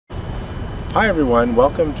Hi everyone,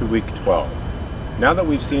 welcome to week 12. Now that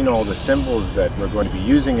we've seen all the symbols that we're going to be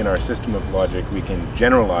using in our system of logic, we can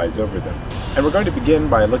generalize over them. And we're going to begin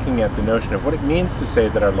by looking at the notion of what it means to say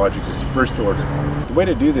that our logic is first order. The way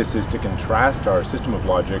to do this is to contrast our system of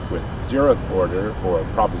logic with zeroth order or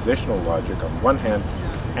propositional logic on one hand,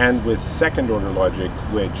 and with second order logic,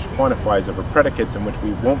 which quantifies over predicates and which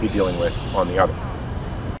we won't be dealing with on the other.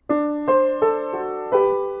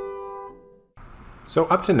 So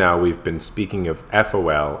up to now we've been speaking of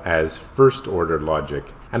FOL as first order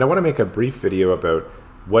logic, and I want to make a brief video about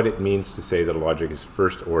what it means to say that a logic is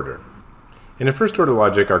first order. In a first order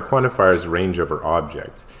logic, our quantifiers range over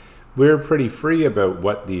objects. We're pretty free about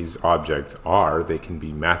what these objects are. They can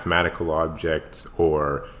be mathematical objects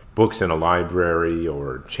or books in a library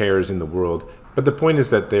or chairs in the world, but the point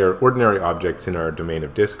is that they are ordinary objects in our domain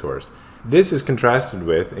of discourse. This is contrasted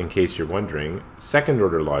with, in case you're wondering, second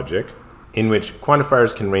order logic, in which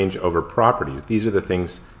quantifiers can range over properties. These are the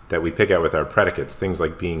things that we pick out with our predicates, things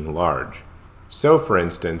like being large. So for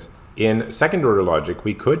instance, in second order logic,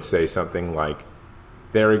 we could say something like,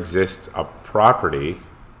 there exists a property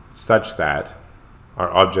such that our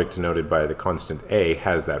object denoted by the constant a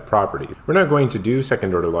has that property. We're not going to do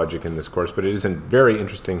second order logic in this course, but it is a very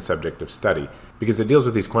interesting subject of study because it deals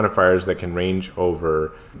with these quantifiers that can range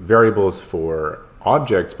over variables for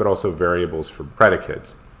objects, but also variables for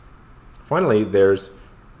predicates. Finally, there's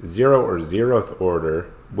zero or zeroth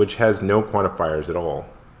order, which has no quantifiers at all.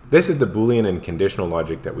 This is the Boolean and conditional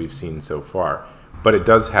logic that we've seen so far, but it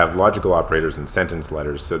does have logical operators and sentence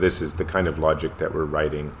letters, so this is the kind of logic that we're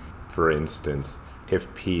writing. For instance,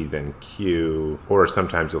 if P then Q, or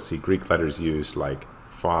sometimes you'll see Greek letters used like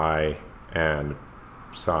phi and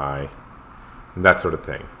psi, and that sort of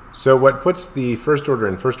thing. So what puts the first order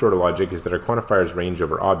in first order logic is that our quantifiers range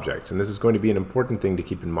over objects, and this is going to be an important thing to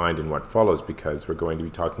keep in mind in what follows because we're going to be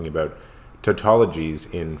talking about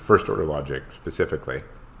tautologies in first order logic specifically.